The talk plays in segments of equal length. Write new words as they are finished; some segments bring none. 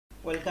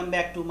Welcome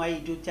back to my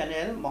YouTube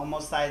channel,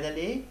 Mohammad Said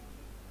Ali.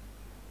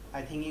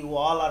 I think you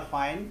all are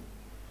fine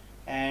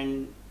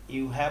and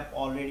you have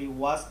already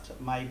watched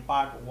my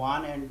part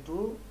 1 and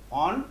 2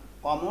 on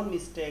common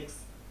mistakes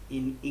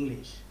in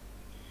English.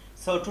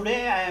 So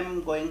today I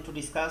am going to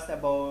discuss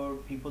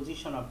about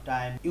preposition of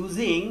time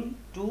using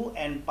to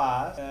and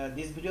past.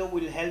 This video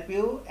will help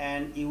you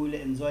and you will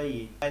enjoy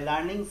it by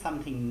learning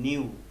something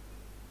new,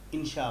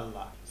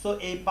 ইনশাআল্লাহ। So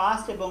এই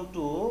past এবং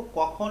two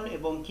কখন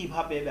এবং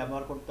কিভাবে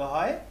ব্যবহার করতে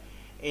হয়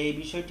এই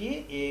বিষয়টি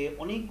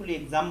অনেকগুলি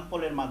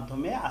এক্সাম্পলের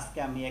মাধ্যমে আজকে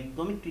আমি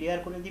একদমই ক্লিয়ার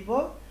করে দিব।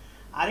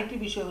 আরেকটি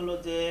বিষয় হলো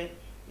যে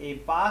এই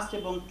পাস্ট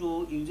এবং টু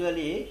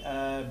ইউজুয়ালি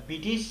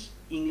ব্রিটিশ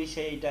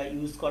ইংলিশে এটা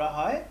ইউজ করা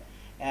হয়,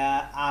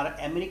 আর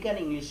আমেরিকান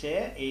ইংলিশে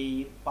এই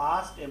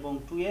পাস্ট এবং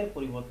টু এর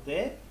পরিবর্তে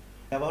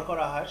ব্যবহার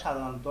করা হয়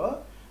সাধারণত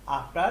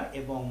আফটার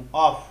এবং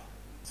অফ।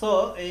 সো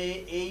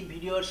এই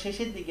ভিডিওর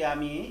শেষের দিকে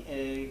আমি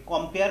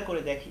কম্পেয়ার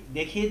করে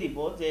দেখিয়ে দিব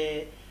যে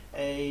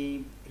এই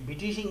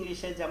ব্রিটিশ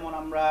ইংলিশে যেমন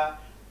আমরা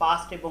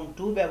পাস্ট এবং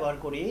টু ব্যবহার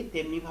করি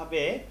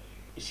তেমনিভাবে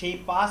সেই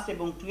পাস্ট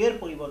এবং টু এর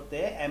পরিবর্তে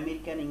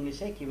আমেরিকান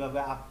ইংলিশে কিভাবে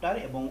আফটার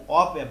এবং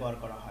অফ ব্যবহার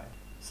করা হয়।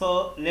 So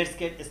let's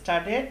get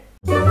started.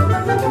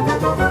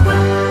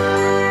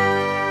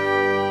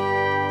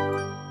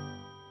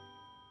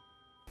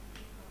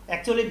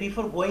 Actually,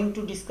 before going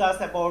to discuss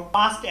about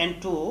past and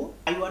to,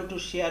 I want to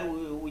share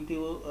with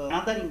you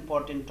another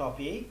important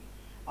topic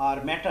or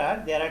matter.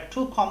 There are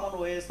two common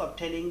ways of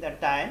telling the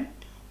time.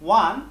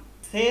 One,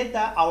 say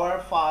the hour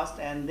first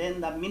and then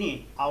the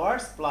minute,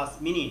 hours plus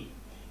minute.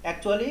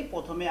 Actually,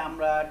 প্রথমে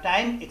আমরা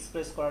time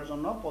express করার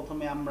জন্য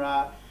প্রথমে আমরা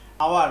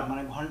hour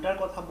মানে ঘন্টার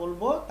কথা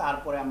বলবো,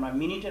 তারপরে আমরা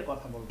মিনিটের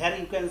কথা বলবো। Here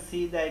you can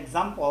see the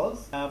examples.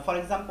 For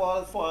example,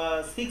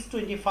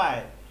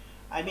 6:25.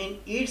 I mean,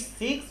 it's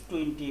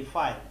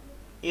 6:25.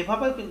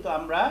 এভাবেও কিন্তু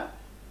আমরা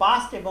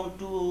পাস্ট এবং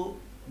টু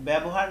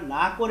ব্যবহার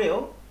না করেও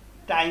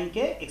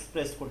টাইমকে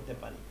এক্সপ্রেস করতে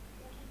পারি।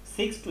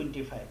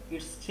 6:25,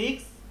 it's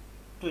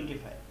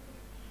 6:25.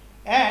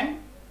 And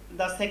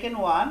the second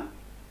one,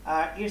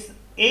 it's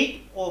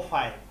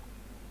 8:05.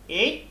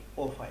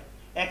 8:05.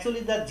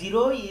 Actually the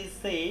zero is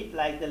said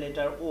like the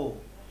letter O.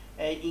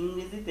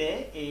 ইংরেজিতে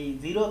এই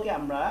জিরোকে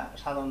আমরা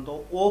সাধারণত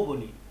ও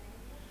বলি।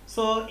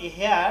 So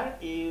here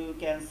you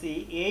can see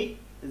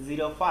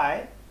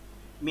 8:05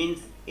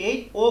 means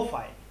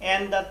 8:05,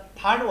 and the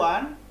third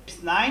one is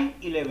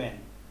 9:11,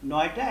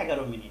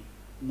 9:11 minute,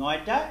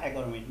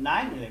 9:11 minute,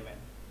 9:11,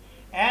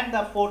 and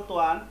the fourth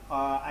one,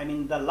 I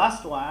mean the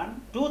last one,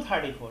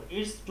 2:34,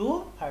 it's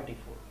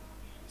 2:34.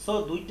 So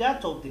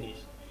 2:34.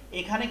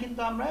 এখানে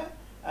কিন্তু আমরা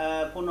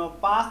কোনো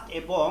past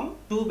এবং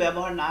টু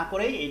ব্যবহার না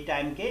করে এই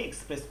টাইমকে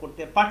এক্সপ্রেস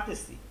করতে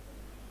পারতেছি।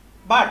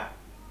 বাট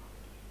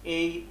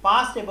এই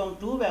পাস্ট এবং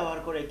টু ব্যবহার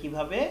করে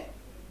কিভাবে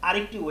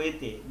আরেকটি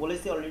ওয়েতে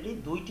বলেছি অলরেডি,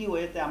 দুইটি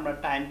ওয়েতে আমরা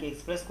টাইমকে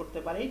এক্সপ্রেস করতে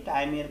পারি,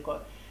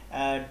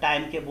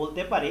 টাইমকে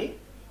বলতে পারি।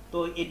 তো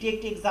এটি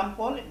একটি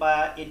এক্সাম্পল বা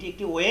এটি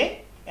একটি way.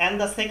 And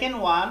the second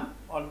one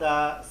or the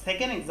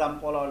second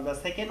example or the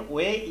second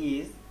way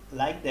is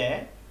like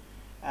that,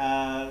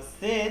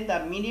 say the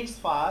minutes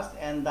first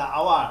and the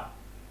our.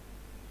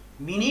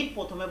 Minute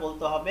প্রথমে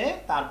বলতে হবে,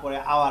 তারপরে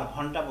আওয়ার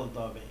ঘন্টা বলতে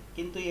হবে,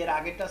 কিন্তু এর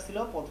আগেরটা ছিল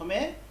প্রথমে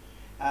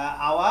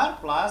hour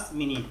plus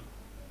minute,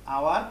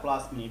 hour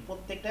plus minute,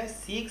 প্রত্যেকটায়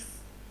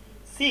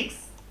 6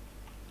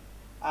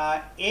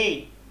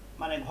 8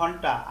 মানে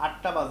ঘন্টা,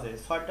 8টা বাজে,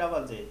 6টা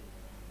বাজে,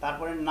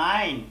 তারপরে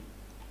 9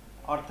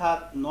 অর্থাৎ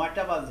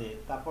 9টা বাজে,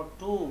 তারপর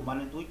 2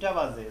 মানে 2টা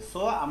বাজে।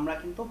 সো আমরা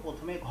কিন্তু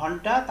প্রথমে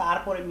ঘন্টা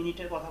তারপরে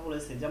মিনিটের কথা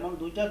বলেছি, যেমন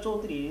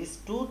 2:34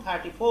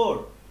 2:34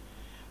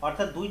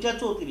 অর্থাৎ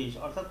 2:34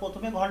 অর্থাৎ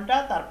প্রথমে ঘন্টা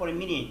তারপরে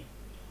minute.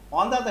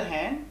 On the other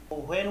hand,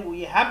 when we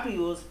have to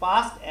use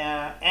past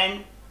and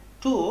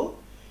to,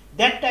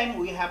 that time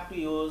we have to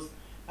use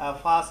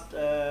first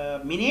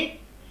minute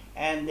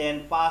and then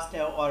past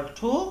or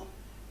two,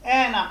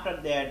 and after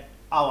that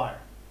hour.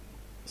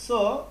 So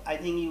I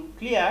think you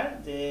clear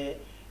যে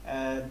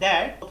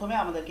that প্রথমে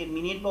আমাদেরকে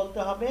minute বলতে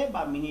হবে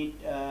বা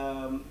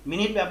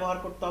minute ব্যবহার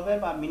করতে হবে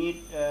বা মিনিট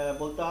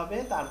বলতে হবে,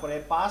 তারপরে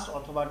পাস্ট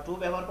অথবা টু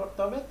ব্যবহার করতে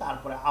হবে,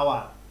 তারপরে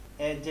আওয়ার,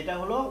 যেটা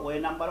হলো ওয়ে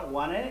নাম্বার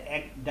 1 এর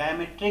এক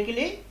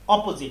ডায়ামেট্রিক্যালি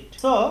অপোজিট।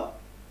 সো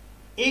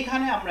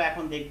এইখানে আমরা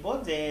এখন দেখব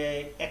যে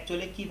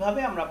অ্যাকচুয়ালি কিভাবে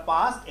আমরা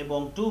পাস্ট এবং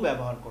টু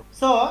ব্যবহার করব।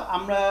 সো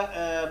আমরা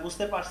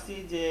বুঝতে পারছি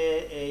যে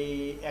এই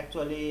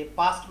অ্যাকচুয়ালি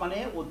পাস্ট মানে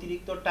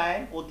অতিরিক্ত টাইম,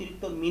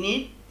 অতিরিক্ত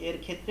মিনিট এর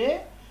ক্ষেত্রে,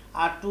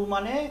 আর টু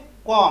মানে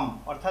কম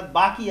অর্থাৎ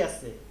বাকি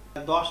আছে,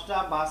 10টা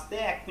বাজতে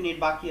 1 মিনিট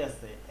বাকি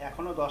আছে,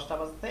 এখনো 10টা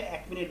বাজতে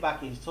 1 মিনিট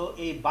বাকি। সো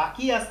এই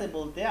বাকি আছে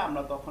বলতে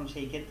আমরা তখন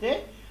সেই ক্ষেত্রে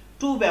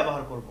টু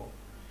ব্যবহার করব।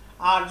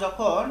 আর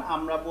যখন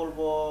আমরা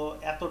বলবো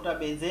এতটা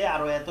বেজে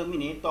আরো এত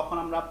মিনিট, তখন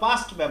আমরা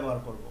পাস্ট ব্যবহার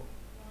করব।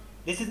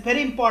 This is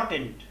very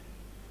important,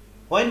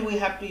 when we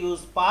have to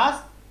use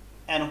past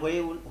and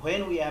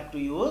when we have to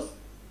use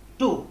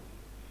to.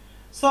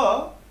 So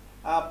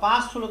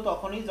past হলো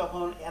তখনই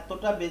যখন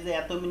এতটা বেজে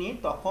এত মিনিট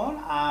তখন,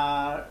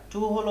 আর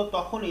টু হলো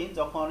তখনই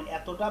যখন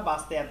এতটা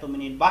বাজতে এত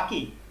মিনিট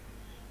বাকি।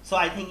 So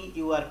I think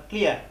you R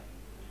clear.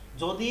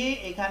 যদি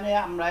এখানে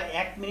আমরা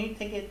 1 মিনিট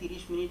থেকে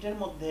 30 মিনিটের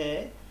মধ্যে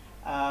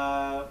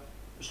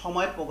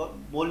সময়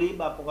বলি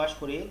বা প্রকাশ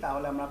করি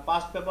তাহলে আমরা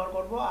পাস্ট ব্যবহার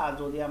করব, আর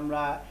যদি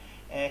আমরা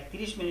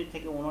 30 মিনিট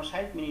থেকে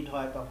 59 মিনিট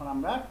হয় তখন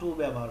আমরা টু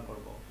ব্যবহার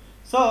করব।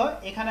 সো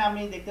এখানে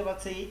আমি দেখতে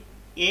পাচ্ছি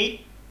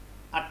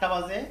 8টা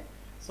বাজে।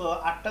 সো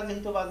 8টা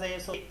যেহেতু বাজে,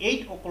 সো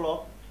 8 o'clock,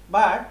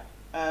 বাট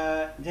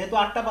যেহেতু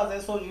 8টা বাজে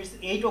so it's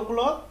 8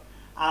 o'clock,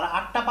 R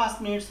 8টা 5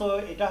 minute, so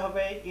এটা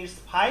হবে ইটস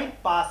 5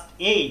 past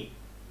 8।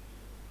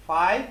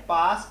 5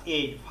 past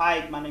 8,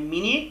 5 মানে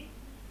মিনিট,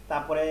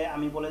 তারপরে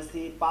আমি বলেছি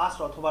পাস্ট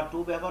অথবা টু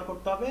ব্যবহার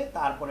করতে হবে,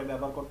 তারপরে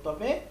ব্যবহার করতে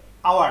হবে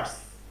আওয়ার্স।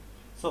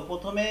 সো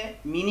প্রথমে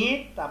মিনিট,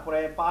 তারপরে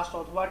পাস্ট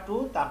অথবা টু,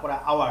 তারপরে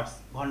আওয়ার্স,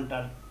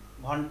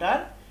 ঘন্টার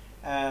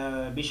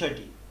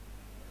বিষয়টি,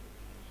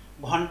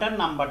 ঘন্টার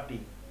নাম্বারটি,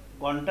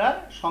 ঘন্টার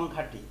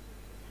সংখ্যাটি।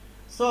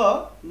 So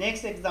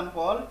next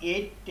example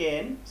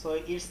 8:10, so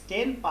it's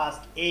 10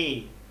 past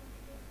 8।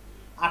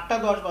 8টা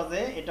 10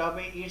 বাজে, এটা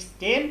হবে ইটস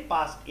 10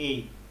 past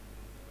 8।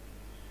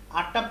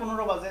 8টা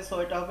 15 বাজে, সো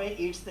এটা হবে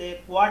it's a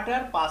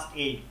quarter past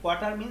 8।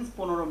 Quarter means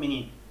 15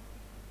 minute.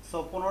 So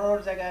 15-র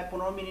জায়গায়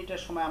 15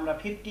 মিনিটের সময় আমরা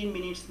 15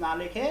 মিনিটস না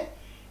লিখে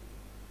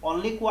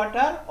only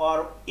quarter or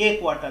a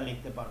quarter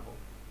লিখতে পারবো।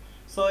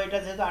 সো এটা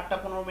যেহেতু 8টা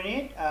 15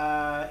 মিনিট,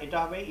 এটা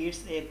হবে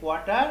it's a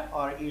quarter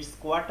or it's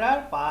quarter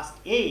past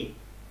 8।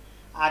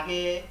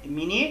 আগে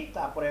মিনিট,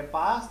 তারপরে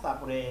পাস,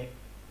 তারপরে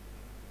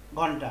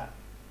ঘন্টা।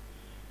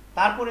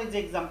 তারপরে যে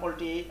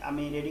এক্সাম্পলটি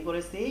আমি রেডি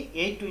করেছি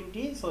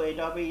 8:20, সো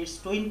এটা হবে ইটস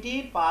 20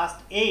 past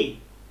 8।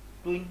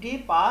 20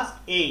 past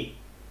 8।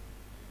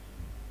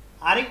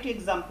 আরেকটি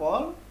এক্সাম্পল,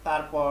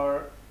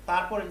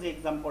 তারপরে যে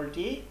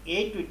এক্সাম্পলটি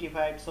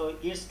 8:25, so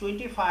it's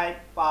 25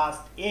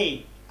 past 8।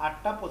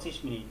 8টা 25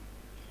 minute.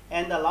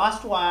 And the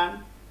last one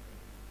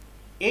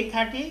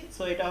 8:30,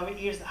 so এটা হবে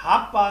it's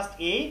half past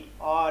 8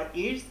 or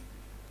it's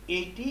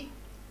 80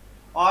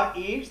 or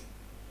it's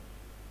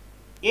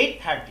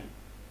 8:30।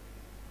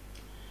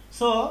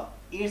 So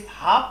it's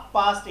half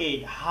past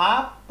 8।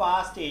 Half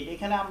past 8,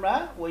 এখানে আমরা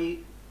ওই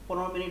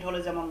 15 মিনিট হলে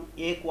যেমন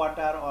a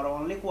quarter or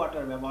only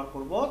quarter ব্যবহার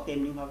করব,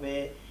 তেমনিভাবে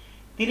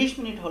 30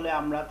 মিনিট হলে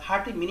আমরা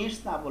 30 মিনিটস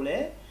না বলে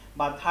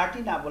বা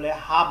 30 না বলে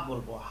হাফ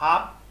বলবো,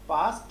 হাফ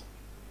পাস্ট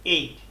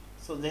 8।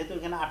 সো যেহেতু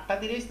এখানে 8টা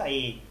 30, তাই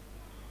 8।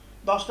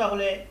 10টা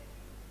হলে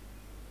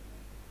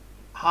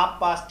হাফ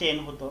পাস্ট 10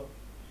 হতো,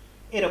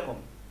 এরকম।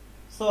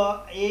 সো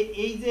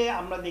এই যে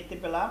আমরা দেখতে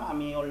পেলাম,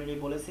 আমি অলরেডি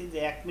বলেছি যে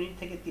 1 মিনিট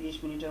থেকে 30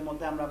 মিনিটের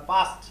মধ্যে আমরা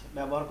পাস্ট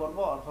ব্যবহার করব,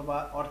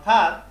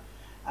 অর্থাৎ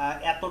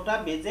এতটা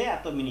বেজে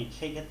এত মিনিট,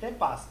 সেই ক্ষেত্রে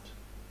পাস্ট।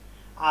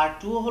 আর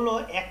টু হলো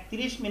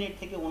 31 মিনিট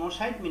থেকে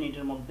 59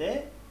 মিনিটের মধ্যে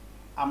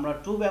আমরা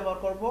টু ব্যবহার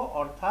করব,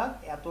 অর্থাৎ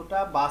এতটা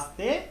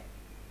বাজতে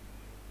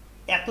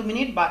এত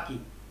মিনিট বাকি,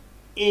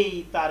 এই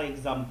তার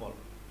এক্সাম্পল।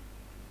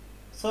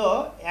 সো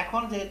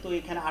এখন যেহেতু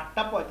এখানে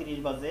 8টা 35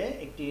 বাজে,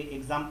 একটি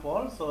এক্সাম্পল,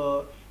 সো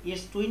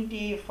ইটস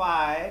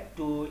 25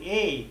 to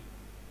 8,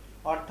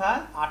 অর্থাৎ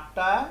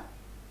 8টা,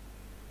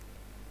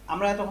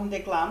 আমরা তখন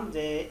দেখলাম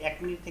যে 1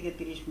 মিনিট থেকে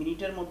 30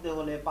 মিনিটের মধ্যে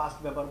হলে পাস্ট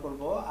ব্যবহার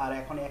করব, আর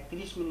এখন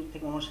 31 মিনিট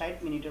থেকে 59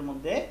 মিনিটের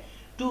মধ্যে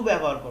টু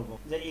ব্যবহার করব।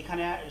 যে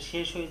এখানে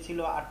শেষ হয়েছিল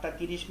 8টা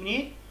 30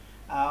 মিনিট,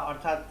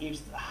 অর্থাৎ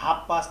ইটস হাফ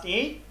পাস্ট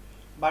 8,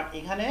 বাট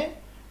এখানে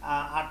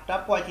 8টা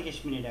 35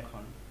 মিনিট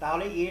এখন,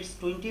 তাহলে ইটস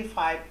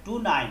 25 to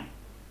 9,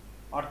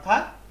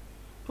 অর্থাৎ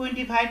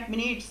 25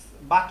 মিনিটস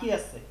বাকি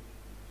আছে।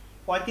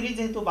 35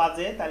 যেহেতু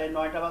বাজে, তাহলে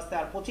 9টা বাজতে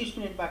আর 25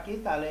 মিনিট বাকি,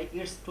 তাহলে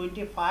ইটস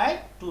 25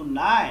 to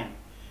 9।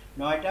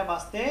 9টা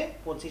বাজতে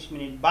 25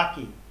 মিনিট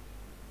বাকি।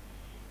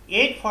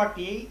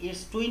 8:40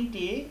 ইটস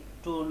 20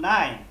 to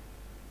 9।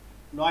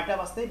 9টা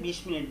বাজতে 20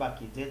 মিনিট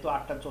বাকি, যেহেতু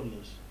 8টা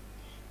 40।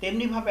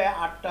 তেমনিভাবে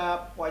 8টা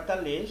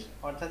 45,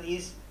 অর্থাৎ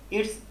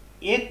it's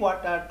a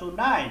quarter to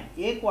 9।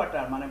 A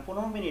quarter মানে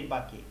 15 মিনিট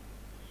বাকি।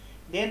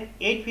 দেন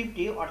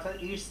 8:50, অর্থাৎ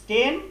ইটস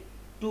 10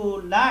 to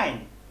 9।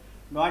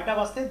 9টা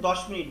বাজতে 10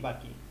 মিনিট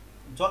বাকি।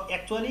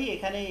 অ্যাকচুয়ালি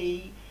এখানে এই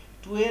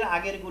 2 এর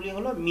আগেরগুলি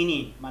হলো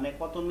মিনিট, মানে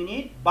কত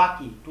মিনিট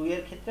বাকি, 2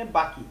 এর ক্ষেত্রে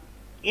বাকি।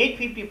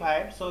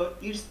 8:55, সো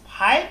ইটস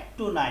 5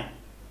 to 9,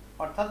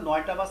 অর্থাৎ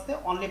 9টা বাজতে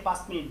অনলি 5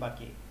 মিনিট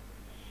বাকি।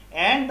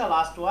 অ্যান্ড দ্য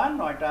লাস্ট ওয়ান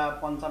 9টা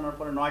 55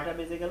 পরে 9টা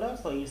বেজে গেল,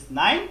 সো ইটস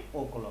 9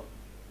 o'clock।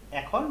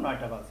 এখন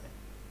 9টা বাজে,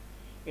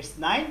 it's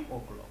 9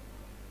 o'clock।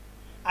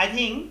 I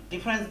think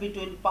difference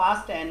between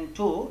past and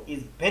to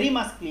is very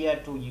much clear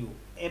to you.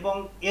 এবং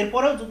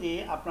এরপরেও যদি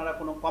আপনারা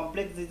কোনো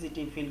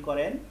কমপ্লেক্সিটি ফিল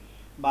করেন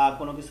বা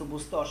কোনো কিছু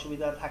বুঝতে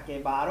অসুবিধা থাকে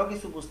বা আরও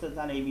কিছু বুঝতে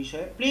চান এই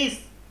বিষয়ে, please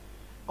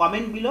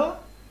comment below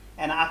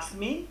and ask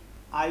me.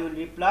 I will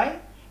reply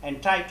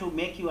and try to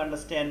make you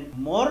understand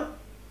more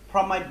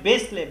from my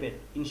best level,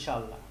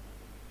 inshallah.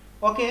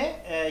 Okay,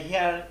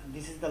 here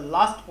this is the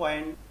last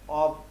point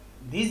of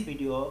this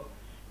video.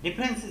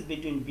 Differences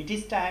between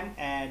British time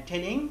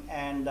telling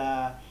and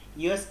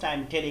US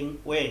time telling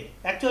way.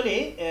 Actually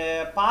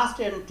past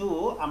and to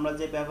আমরা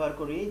যে ব্যবহার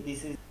করি,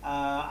 this is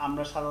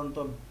আমরা সাধারণত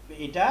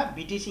এটা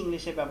British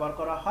ইংলিশে ব্যবহার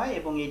করা হয়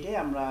এবং এটাই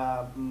আমরা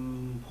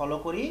ফলো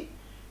করি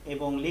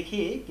এবং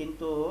লিখি,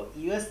 কিন্তু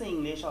ইউএসএ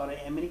ইংলিশ আর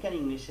আমেরিকান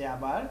ইংলিশে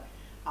আবার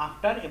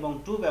আফটার এবং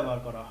টু ব্যবহার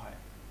করা হয়।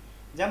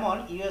 যেমন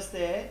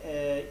USA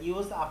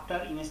use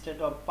after instead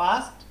of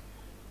past,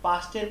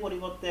 পাস্টের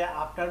পরিবর্তে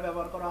আফটার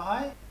ব্যবহার করা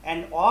হয়,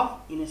 and of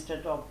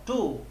instead of two,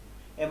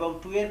 এবং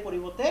টু এর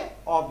পরিবর্তে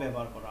অফ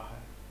ব্যবহার করা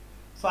হয়।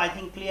 সো আই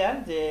থিঙ্ক ক্লিয়ার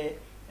যে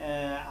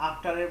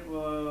আফটারের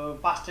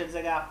পাস্টের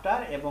জায়গায় আফটার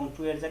এবং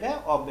টু এর জায়গায়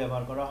অফ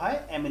ব্যবহার করা হয়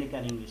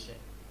আমেরিকান ইংলিশে।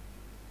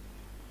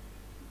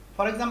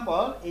 ফর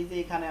এক্সাম্পল, এই যে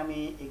এখানে আমি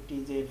একটি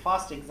যে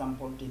ফার্স্ট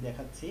এক্সাম্পলটি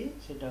দেখাচ্ছি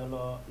সেটা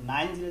হলো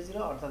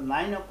 9:00 অর্থাৎ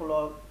 9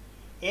 o'clock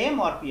AM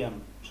or PM,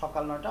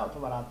 সকাল 9টা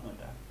অথবা রাত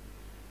 9টা।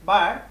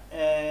 But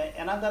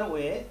another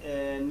way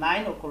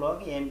 9 o'clock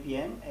AM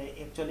PM,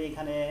 actually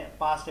এখানে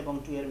পাস্ট এবং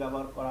টু এর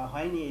ব্যবহার করা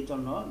হয়নি, এই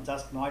জন্য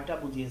জাস্ট 9টা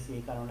বুঝিয়েছি,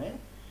 এই কারণে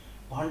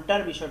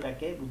ঘন্টার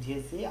বিষয়টাকে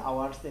বুঝিয়েছি,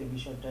 আওয়ার্সের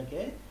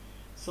বিষয়টাকে।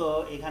 সো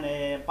এখানে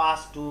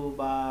পাস্ট টু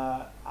বা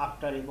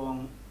আফটার এবং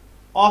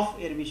অফ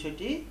এর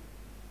বিষয়টি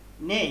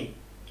নেই।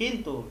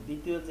 কিন্তু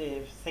দ্বিতীয় যে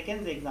সেকেন্ড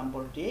যে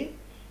এক্সাম্পলটি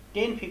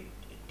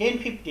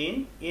 10:15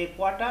 a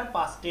quarter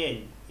past 10,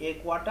 a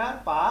quarter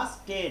past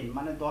 10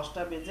 মানে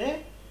 10টা বেজে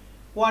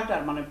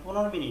কোয়ার্টার মানে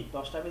 15 মিনিট,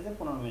 10টা বেজে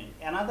 15 মিনিট।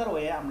 অ্যানাদার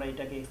ওয়ে আমরা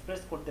এটাকে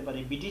এক্সপ্রেস করতে পারি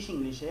ব্রিটিশ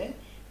ইংলিশে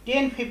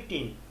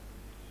 10:15,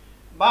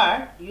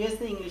 বাট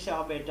ইউএসএ ইংলিশে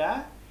হবে এটা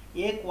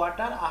a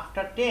quarter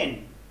after 10,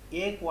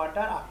 a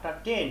quarter after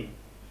 10,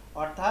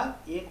 অর্থাৎ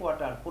এ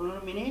কোয়ার্টার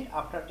 15 মিনিট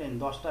আফটার 10,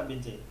 10টা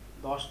বেজে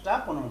 10টা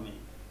 15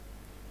 মিনিট,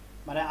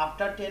 মানে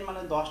আফটার 10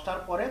 মানে 10টার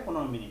পরে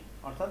 15 মিনিট,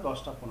 অর্থাৎ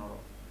 10টা 15।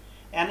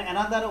 And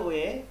another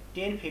way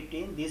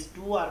 10:15, this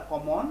two R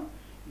common,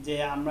 যে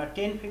আমরা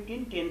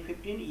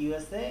 10:15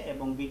 ইউএসএ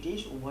এবং ব্রিটিশ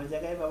উভয়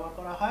জায়গায় ব্যবহার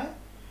করা হয়,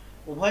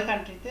 উভয়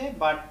কান্ট্রিতে,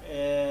 বাট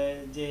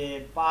যে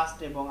পাস্ট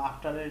এবং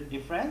আফটারের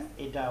ডিফারেন্স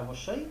এটা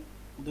অবশ্যই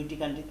দুটি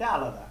কান্ট্রিতে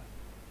আলাদা।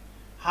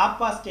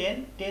 10:30,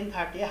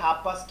 10:30,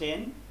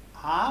 10:30,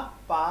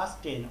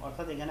 10:30,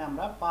 অর্থাৎ এখানে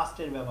আমরা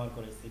পাস্টের ব্যবহার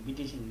করেছি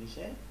ব্রিটিশ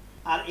ইংলিশে,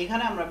 আর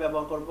এখানে আমরা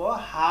ব্যবহার করব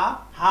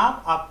হাফ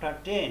আফটার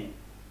 10,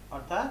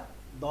 অর্থাৎ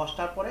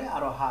 10টার পরে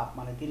আরো হাফ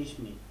মানে 30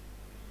 minute.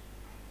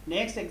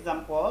 Next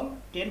example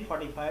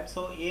 10:45,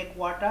 so a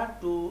quarter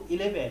to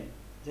 11,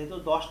 যেহেতু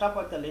 10টা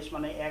 45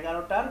 মানে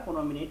 11টার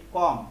 15 minute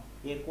com,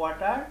 a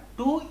quarter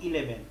to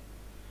 11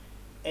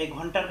 এই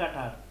ঘন্টার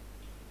কাটার,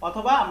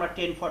 অথবা আমরা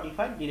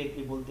 10:45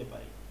 ডিরেক্টলি বলতে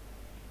পারি।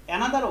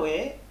 অ্যানাদার ওয়ে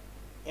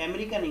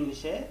আমেরিকান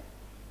ইংলিশে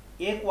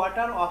a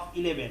quarter of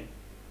 11,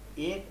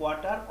 a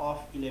quarter of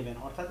 11,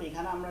 অর্থাৎ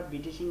এখানে আমরা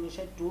ব্রিটিশ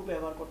ইংলিশে টু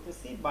ব্যবহার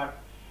করতেছি, বাট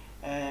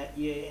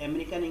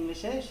আমেরিকান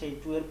ইংলিশে সেই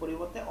টু এর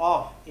পরিবর্তে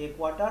অফ, এ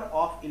কোয়ার্টার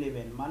অফ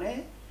 11 মানে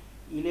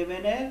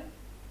 11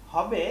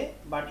 হবে,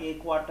 বাট এ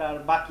কোয়ার্টার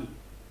বাকি,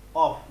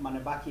 অফ মানে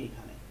বাকি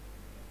এখানে।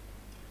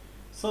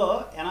 So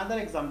another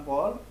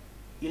example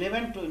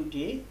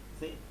 11:20,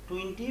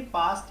 20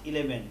 past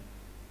 11,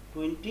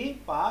 20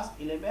 past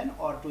 11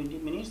 or 20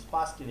 minutes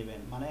past 11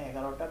 মানে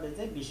 11টা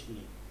বেজে 20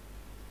 minute.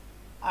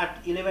 at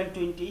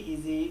 11:20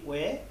 easy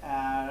way,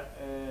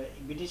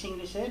 British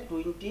ইংলিশে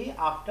 20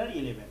 after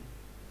 11,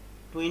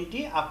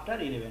 20 after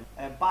 11,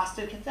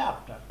 পাস্টের ক্ষেত্রে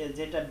আফটার,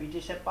 যেটা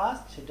ব্রিটিশের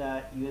পাস্ট সেটা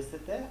ইউএসএ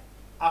তে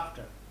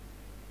after.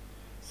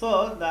 So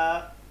the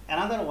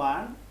another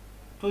one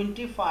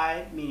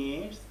 25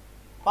 minutes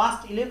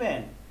past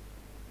 11,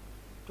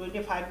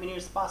 25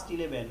 minutes past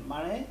 11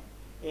 মানে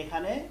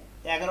এখানে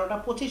 11টা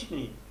 25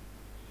 মিনিট।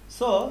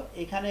 সো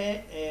এখানে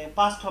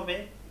পাস্ট হবে,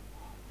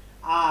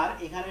 আর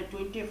এখানে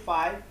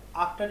 25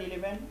 আফটার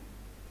 11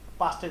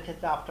 পাস্টের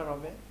ক্ষেত্রে আফটার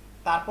হবে।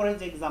 তারপরে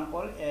যে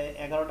এক্সাম্পল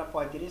 11টা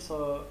 35, সো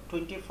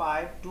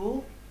 25 to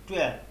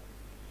 12,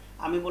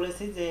 আমি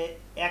বলেছি যে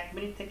 1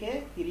 মিনিট থেকে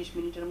 30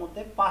 মিনিটের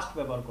মধ্যে পাস্ট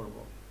ব্যবহার করব,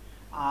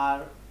 আর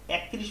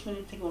 31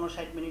 মিনিট থেকে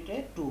 59 মিনিটে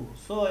টু।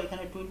 সো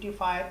এখানে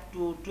 25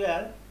 to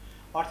 12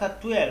 অর্থাৎ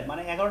 12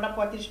 মানে 11টা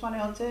 35 মানে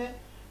হচ্ছে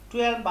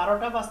 12,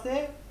 12টা বাজতে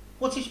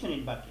 25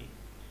 মিনিট বাকি।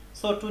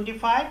 সো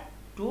 25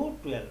 to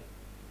 12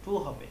 টু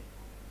হবে,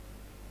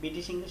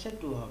 ব্রিটিশ ইংলিশে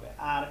টু হবে,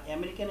 আর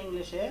আমেরিকান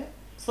ইংলিশে,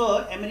 সো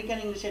আমেরিকান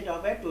ইংলিশে এটা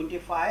হবে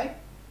 25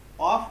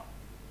 of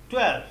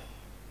 12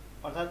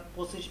 অর্থাৎ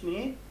 25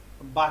 মিনিট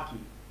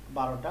বাকি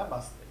 12টা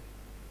বাজতে,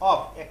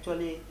 অফ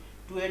অ্যাকচুয়ালি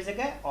টু এর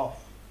জায়গায় অফ।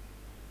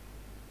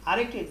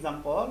 আরেকটি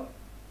এক্সাম্পল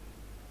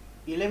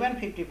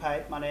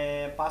 11:55 মানে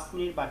 5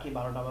 মিনিট বাকি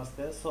 12টা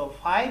বাজতে, সো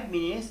 5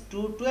 minutes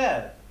to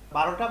 12,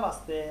 12টা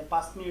বাজতে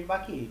 5 মিনিট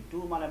বাকি, টু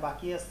মানে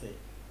বাকি আছে,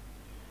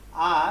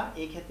 আর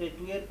এই ক্ষেত্রে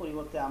টু এর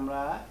পরিবর্তে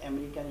আমরা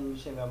আমেরিকান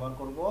ইংলিশে ব্যবহার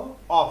করব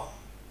of.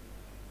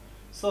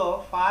 So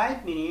 5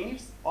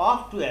 minutes of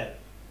 12,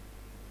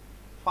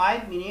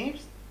 5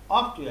 minutes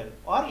of 12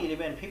 or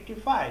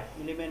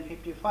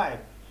 11:55,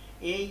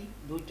 এই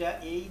দুইটা,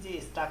 এই যে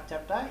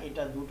স্ট্রাকচারটা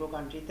এটা দুটো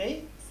কান্ট্রিতেই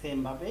সেম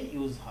ভাবে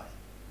ইউজ হয়,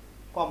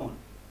 common.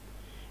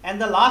 And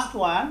the last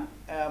one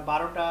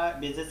 12টা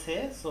বেজেছে,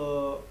 so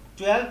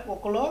 12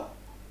 o'clock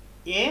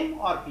AM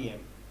or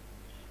PM,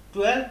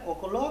 12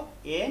 o'clock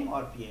AM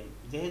or PM,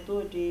 যেহেতু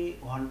এটি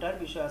ঘন্টার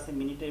বিষয় আছে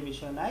মিনিটের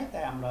বিষয় নাই,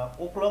 তাই আমরা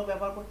ও ক্লক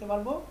ব্যবহার করতে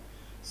পারবো।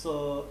 সো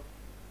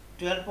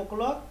 12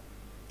 o'clock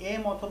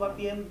AM অথবা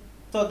PM।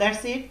 So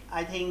that's it.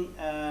 I think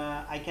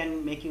I can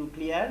make you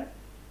clear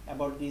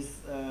about this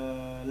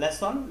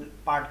lesson,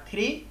 part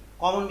 3,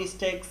 common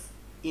mistakes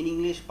in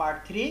English, part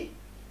 3.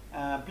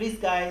 Please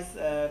guys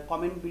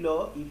comment below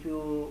if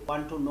you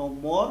want to know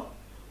more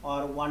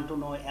or want to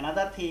know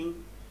another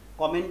thing,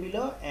 comment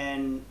below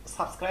and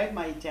subscribe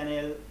my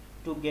channel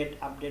to get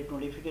update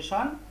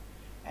notification,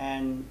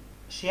 and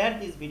share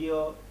this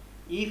video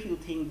if you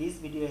think this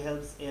video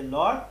helps a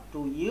lot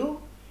to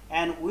you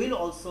and will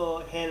also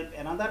help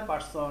another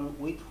person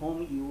with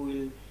whom you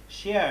will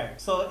share.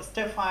 So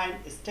stay fine,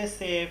 stay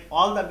safe,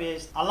 all the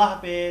best. Allah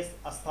Hafiz,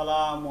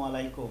 Assalamu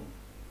alaikum.